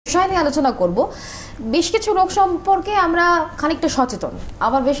বিষয় নিয়ে আলোচনা করব। বেশ কিছু রোগ সম্পর্কে আমরা খানিকটা সচেতন,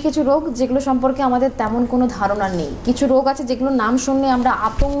 আবার বেশ কিছু রোগ যেগুলো সম্পর্কে আমাদের তেমন কোনো ধারণা নেই। কিছু রোগ আছে যেগুলোর নাম শুনলে আমরা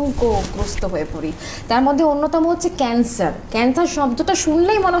আতঙ্কগ্রস্ত হয়ে পড়ি। তার মধ্যে অন্যতম হচ্ছে ক্যান্সার। ক্যান্সার শব্দটা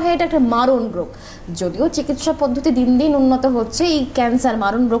শুনলেই মনে হয় এটা একটা মারণ রোগ। যদিও চিকিৎসা পদ্ধতি দিন দিন উন্নত হচ্ছে, এই ক্যান্সার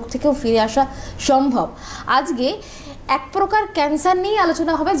মারণ রোগ থেকেও ফিরে আসা সম্ভব। আজকে এক প্রকার ক্যান্সার নিয়ে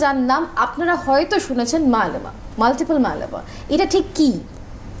আলোচনা হবে যার নাম আপনারা হয়তো শুনেছেন, মায়োলোমা, মাল্টিপল মায়োলোমা। এটা ঠিক কি?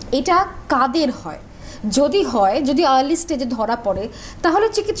 এটা কাদের হয়? যদি আর্লি স্টেজে ধরা পড়ে তাহলে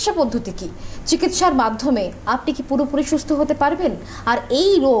চিকিৎসা পদ্ধতি কি? চিকিৎসার মাধ্যমে আপনি কি পুরোপুরি সুস্থ হতে পারবেন? আর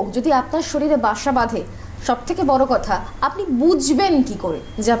এই রোগ যদি আপনার শরীরে বাসা বাঁধে, সবথেকে বড় কথা আপনি বুঝবেন কি করে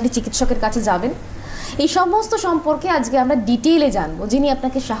যে আপনি চিকিৎসকের কাছে যাবেন? এই সমস্ত সম্পর্কে আজকে আমরা ডিটেইলে জানবো। যিনি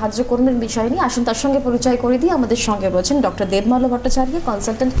আপনাকে সাহায্য করবেন বিষয় নিয়ে, আসুন তার সঙ্গে পরিচয় করে দিয়ে। আমাদের সঙ্গে রয়েছেন doctor Debmalya Bhattacharya,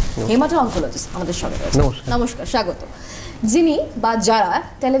 consultant হেমাটো oncologist, আমাদের সঙ্গে রয়েছেন। নমস্কার, স্বাগত। যিনি বা যারা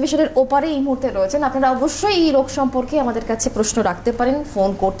টেলিভিশনের ওপারে এই মুহূর্তে রয়েছেন, আপনারা অবশ্যই এই রোগ সম্পর্কে আমাদের কাছে প্রশ্ন রাখতে পারেন, ফোন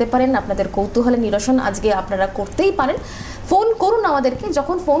করতে পারেন। আপনাদের কৌতূহলের নিরসন আজকে আপনারা করতেই পারেন। ফোন করুন আমাদেরকে।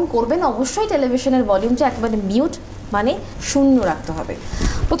 যখন ফোন করবেন অবশ্যই টেলিভিশনের ভলিউমটা একেবারে মিউট, মানে শূন্য রাখতে হবে।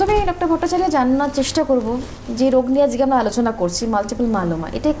 প্রথমে ডক্টর ভট্টাচার্য জানার চেষ্টা করব যে রোগ নিয়ে আজকে আমরা আলোচনা করছি, মাল্টিপল মায়োলোমা,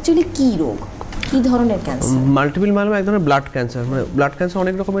 এটা অ্যাকচুয়ালি কী রোগ, কী ধরনের ক্যান্সার? মাল্টিপল মায়োলোমা এক ধরনের ব্লাড ক্যান্সার। মানে ব্লাড ক্যান্সার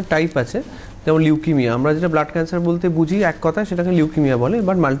অনেক রকমের টাইপ আছে, যেমন লিউকিমিয়া। আমরা যেটা ব্লাড ক্যান্সার বলতে বুঝি এক কথা, সেটাকে লিউকিমিয়া বলে।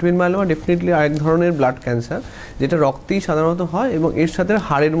 বাট মাল্টিপল মায়োলোমা ডেফিনেটলি আরেক ধরনের ব্লাড ক্যান্সার, যেটা রক্তেই সাধারণত হয় এবং এর সাথে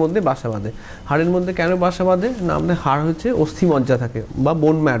হাড়ের মধ্যে বাসা বাঁধে। হাড়ের মধ্যে কেন বাসা বাঁধে না, আমাদের হাড় হচ্ছে অস্থিমজ্জা থাকে বা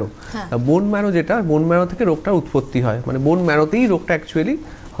বোন ম্যারো। বোন ম্যারো যেটা, বোন ম্যারো থেকে রোগটার উৎপত্তি হয়, মানে বোন ম্যারোতেই রোগটা অ্যাকচুয়ালি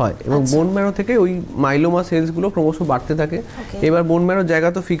হয়। এবং বোন ম্যারো থেকে ওই মাইলোমা সেলসগুলো ক্রমশ বাড়তে থাকে। এবার বোন ম্যারোর জায়গা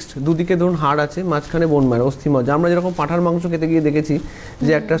তো ফিক্সড, দুদিকে ধরুন হাড় আছে, মাঝখানে বোন ম্যারো, অস্থিমজ্জা। আমরা যেরকম পাঁঠার মাংস খেতে গিয়ে দেখেছি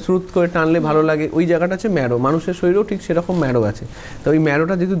যে একটা স্রুত করে টানলে ভালো লাগে, ওই জায়গাটা হচ্ছে ম্যারো। মানুষের শরীরেও ঠিক সেরকম ম্যারো আছে। তো ওই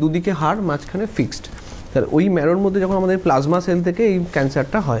ম্যারোটা যেহেতু দুদিকে হাড়, মাঝখানে ফিক্সড, তাহলে ওই ম্যারোর মধ্যে যখন আমাদের প্লাজমা সেল থেকে এই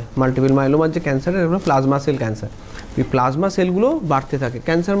ক্যান্সারটা হয়, মাল্টিপল মায়োলোমার যে ক্যান্সার, এটা প্লাজমা সেল ক্যান্সার। এই প্লাজমা সেলগুলো বাড়তে থাকে।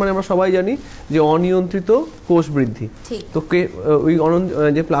 ক্যান্সার মানে আমরা সবাই জানি যে অনিয়ন্ত্রিত কোষ বৃদ্ধি। তো ওই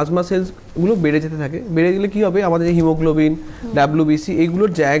যে প্লাজমা সেলসগুলো বেড়ে যেতে থাকে। বেড়ে গেলে কী হবে, আমাদের যে হিমোগ্লোবিন, ডাব্লিউবিসি,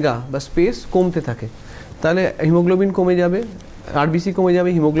 এইগুলোর জায়গা বা স্পেস কমতে থাকে। তাহলে হিমোগ্লোবিন কমে যাবে, আরবিসি কমে যাবে,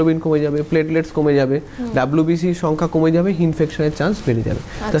 হিমোগ্লোবিন কমে যাবে, প্লেটলেটস কমে যাবে, ডাব্লিউবিসির সংখ্যা কমে যাবে, ইনফেকশনের চান্স বেড়ে যাবে।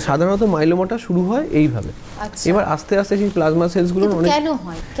 তো সাধারণত মাইলোমাটা শুরু হয় এইভাবে। এবার আস্তে আস্তে সেই প্লাজমা সেলসগুলো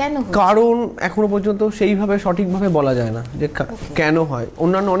কারণ এখনো পর্যন্ত সেইভাবে সঠিকভাবে বলা যায় না যে কেন হয়।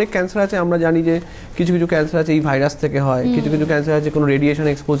 অন্যান্য অনেক ক্যান্সার আছে, আমরা জানি যে কিছু কিছু ক্যান্সার আছে এই ভাইরাস থেকে হয়, কিছু কিছু ক্যান্সার আছে কোনো রেডিয়েশন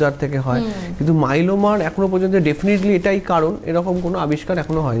এক্সপোজার থেকে হয়। কিন্তু মাইলোমার এখনো পর্যন্ত ডেফিনেটলি এটাই কারণ, এরকম কোনো আবিষ্কার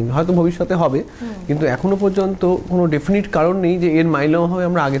এখনো হয়নি। হয়তো ভবিষ্যতে হবে, কিন্তু এখনো পর্যন্ত কোনো ডেফিনিট কারণ নেই যে এর মাইলোমা হবে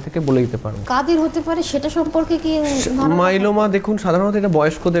আমরা আগে থেকে বলে দিতে পারবো। কাদের হতে পারে সেটা সম্পর্কে কি? মাইলোমা দেখুন, সাধারণত এটা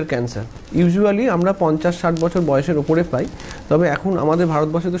বয়স্কদের ক্যান্সার। ইউজুয়ালি আমরা 50-60 বছর বয়সের উপরে পাই। তবে এখন আমাদের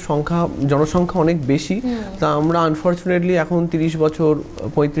ভারতবর্ষে তো জনসংখ্যা অনেক বেশি, তা আমরা আনফর্চুনেটলি এখন 30 বছর,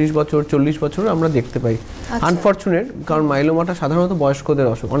 35 বছর, 40 বছর আমরা দেখতে পাই। আনফর্চুনেট, কারণ মাইলোমাটা সাধারণত বয়স্কদের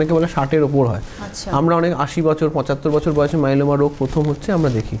অসুখ। অনেকে বলে 60-এর ওপর হয়। আমরা অনেক 80 বছর, 75 বছর বয়সে মাইলোমা রোগ প্রথম হচ্ছে আমরা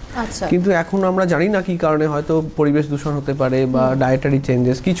দেখি। কিন্তু এখন আমরা জানি না কি কারণে, হয়তো পরিবেশ দূষণ হতে পারে বা ডায়েটারি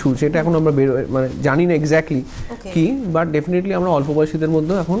চেঞ্জেস কিছু, সেটা এখন আমরা মানে জানি না এক্স্যাক্টলি কি। বাট ডেফিনেটলি আমরা অল্প বয়সীদের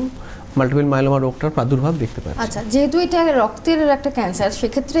মধ্যে এখন মাল্টিপল মায়োলোমা রোগটার প্রাদুর্ভাব দেখতে পাচ্ছি। আচ্ছা, যেহেতু এটা রক্তের একটা ক্যান্সার,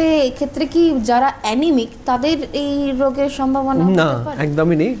 সেক্ষেত্রে কি যারা অ্যানিমিক তাদের এই রোগের সম্ভাবনা? না,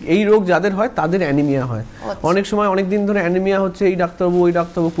 একদমই নেই। এই রোগ যাদের হয় তাদের অ্যানিমিয়া হয়। অনেক সময় অনেক দিন ধরে অ্যানিমিয়া হচ্ছে, এই ডাক্তারবাবু ওই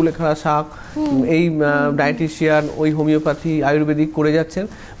ডাক্তারবাবু, কুলেখাড়া শাক, এই ডায়েটিশিয়ান, ওই হোমিওপ্যাথি, আয়ুর্বেদিক করে যাচ্ছেন।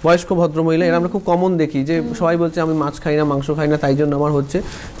 বয়স্ক ভদ্রমহিলা, এরা আমরা খুব কমন দেখি যে সবাই বলছে আমি মাছ খাই না, মাংস খাই না, তাই জন্য আমার হচ্ছে।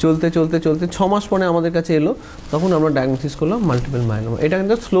 চলতে চলতে চলতে 6 মাস পরে আমাদের কাছে এলো, তখন আমরা ডায়াগনোসিস করলাম মাল্টিপল মায়োলোমা। এটা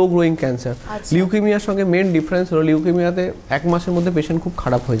কিন্তু স্লো গ্রোয়িং ক্যান্সার। লিউকেমিয়ার সঙ্গে মেন ডিফারেন্স হলো লিউকেমিয়াতে 1 মাসের মধ্যে পেশেন্ট খুব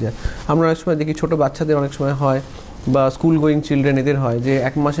খারাপ হয়ে যায়। আমরা অনেক সময় দেখি ছোটো বাচ্চাদের অনেক সময় হয়, বা স্কুল গোয়িং চিলড্রেন, এদের হয় যে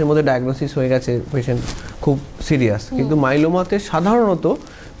 1 মাসের মধ্যে ডায়াগনোসিস হয়ে গেছে, পেশেন্ট খুব সিরিয়াস। কিন্তু মাইলোমাতে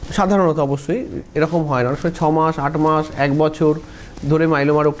সাধারণত অবশ্যই এরকম হয় না। অনেক সময় 6 মাস, 8 মাস, 1 বছর ধরে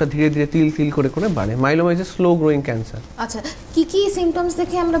মাইলোমা রোগটা ধীরে ধীরে তিল তিল করে করে বাড়ে। Myeloma is a slow growing cancer. আচ্ছা, কি কি সিমটমস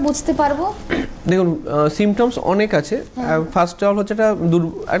দেখে আমরা বুঝতে পারবো? দেখুন, সিমটমস অনেক আছে। ফার্স্ট অফ অল হচ্ছে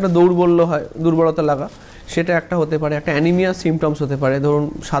একটা দুর্বলতা লাগা, সেটা একটা হতে পারে। একটা অ্যানিমিয়া সিমটমস হতে পারে, ধরুন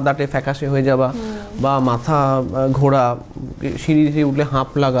সাদাটে ফ্যাকাশে হয়ে যাওয়া, বা মাথা ঘোরা, সিঁড়ি দিয়ে উঠলে হাঁপ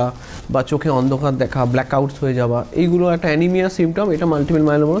লাগা বা চোখে অন্ধকার দেখা, ব্ল্যাকআউটস হয়ে যাওয়া, এইগুলো একটা অ্যানিমিয়া সিমটম, এটা মাল্টিপল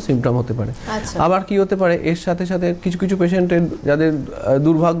মাইলোমার সিমটম হতে পারে। আবার কি হতে পারে, এর সাথে সাথে কিছু কিছু পেশেন্টের যাদের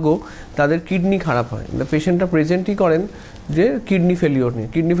দুর্ভাগ্য তাদের কিডনি খারাপ হয়, পেশেন্টটা প্রেজেন্টই করেন যে কিডনি ফেলিওর নিয়ে।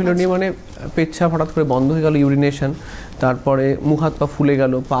 কিডনি ফেলিওর নিয়ে মানে পেচ্ছাপ হঠাৎ করে বন্ধ হয়ে গেল, ইউরিনেশন, তারপরে মুখ হাত পা ফুলে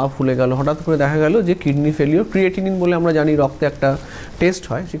গেল, পা ফুলে গেল, হঠাৎ করে দেখা গেল যে কিডনি ফেলিওর। ক্রিয়েটিনিন বলে আমরা জানি রক্তে একটা টেস্ট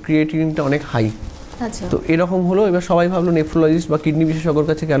হয়, সেই ক্রিয়েটিনিনটা অনেক হাই। তো এরকম হলো, এবার সবাই ভাবলো নেফ্রোলজিস্ট বা কিডনি বিশেষজ্ঞের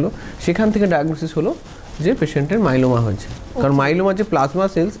কাছে গেল, সেখান থেকে ডায়াগনোসিস হলো যে পেশেন্টের মাইলোমা হয়েছে। কারণ মাইলোমা যে প্লাজমা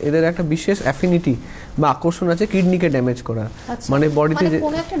সেলস, এদের একটা বিশেষ অ্যাফিনিটি বা আকর্ষণ আছে কিডনিকে ড্যামেজ করার। মানে বডিতে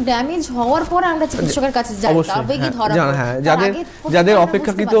কোনো একটা ড্যামেজ হওয়ার পরে আমরা চিকিৎসকের কাছে যাই, তবে কি ধরা পড়ে। হ্যাঁ, যাদের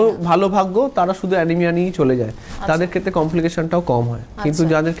অপেক্ষাকৃত ভালো ভাগ্য তারা শুধু অ্যানিমিয়া নিয়েই চলে যায়, তাদের ক্ষেত্রে কমপ্লিকেশনটাও কম হয়। কিন্তু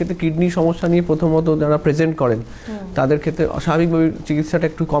যাদের ক্ষেত্রে কিডনি সমস্যা নিয়ে প্রথমত যারা প্রেজেন্ট করেন তাদের ক্ষেত্রে স্বাভাবিকভাবে চিকিৎসাটা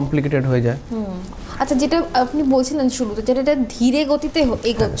একটু কমপ্লিকেটেড হয়ে যায়। আচ্ছা, যেটা আপনি বলছিলেন শুরুতে, যেটা ধীরে গতিতে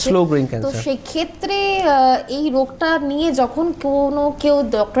এগোচ্ছে, স্লো গ্রোইং ক্যান্সার, তো সেই ক্ষেত্রে এই রোগটা নিয়ে যখন কেউ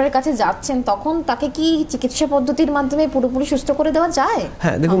ডক্টরের কাছে যাচ্ছেন, তখন তাকে কি চিকিৎসা পদ্ধতির মাধ্যমে পুরোপুরি সুস্থ করে দেওয়া যায়?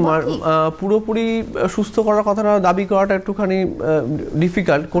 হ্যাঁ, দেখুন, পুরোপুরি সুস্থ করার কথাটা দাবি করাটা একটুখানি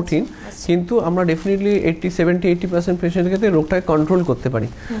ডিফিকাল্ট, কঠিন, কিন্তু আমরা ডেফিনেটলি 70-80% পেশেন্টের ক্ষেত্রে রোগটাকে কন্ট্রোল করতে পারি।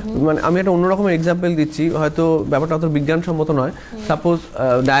 মানে আমি একটা অন্যরকম এক্সাম্পল দিচ্ছি, হয়তো ব্যাপারটা অত বিজ্ঞানসম্মত নয়। সাপোজ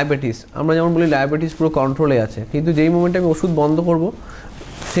ডায়াবেটিস, আমরা যেমন বলি ডায়াবেটিস পুরো কন্ট্রোলে আছে, কিন্তু যেই মোমেন্টে আমি ওষুধ বন্ধ করব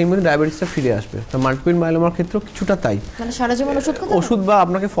সেই মধ্যে ডায়াবেটিসটা ফিরে আসবে। তো মাল্টিপল মাইলোমার ক্ষেত্রেও কিছুটা তাই, মানে সারা জীবন ওষুধ বা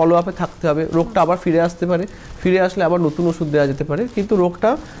আপনাকে ফলো আপে থাকতে হবে, রোগটা আবার ফিরে আসতে পারে, ফিরে আসলে আবার নতুন ওষুধ দেওয়া যেতে পারে, কিন্তু রোগটা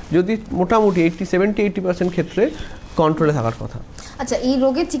যদি মোটামুটি 70-80% ক্ষেত্রে কন্ট্রোলে থাকার কথা। আচ্ছা, এই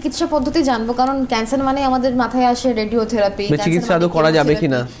রোগের চিকিৎসা পদ্ধতি জানবো, কারণ ক্যান্সার মানে আমাদের মাথায় আসে রেডিওথেরাপি, চিকিৎসা আদৌ করা যাবে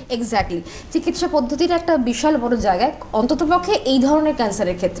কিনা। এক্স্যাক্টলি, চিকিৎসা পদ্ধতির একটা বিশাল বড় জায়গায়, অন্ততপক্ষে এই ধরনের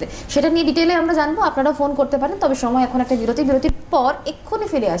ক্যান্সারের ক্ষেত্রে, সেটা নিয়ে ডিটেইলে আমরা জানবো। আপনারা ফোন করতে পারেন, তবে সময় এখন একটা বিরতির পর এক্ষুনি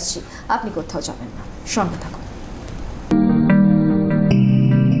ফিরে আসছি, আপনি কোথাও যাবেন না, সঙ্গে থাকুন।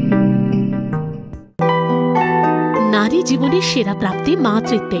 নারী জীবনের সেরা প্রাপ্তি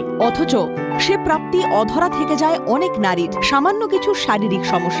মাতৃত্বে, অথচ সে প্রাপ্তি অধরা থেকে যায় অনেক নারীর সামান্য কিছু শারীরিক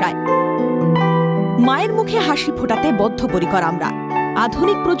সমস্যায়। মায়ের মুখে হাসি ফোটাতে বদ্ধপরিকর আমরা।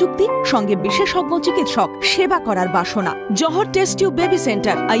 আধুনিক প্রযুক্তি সঙ্গে বিশেষজ্ঞ চিকিৎসক, সেবা করার বাসনা। জহর test tube baby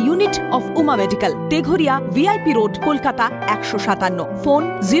centre, a unit of Uma medical, Teghoria, VIP road, Kolkata 157। Phone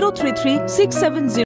 03367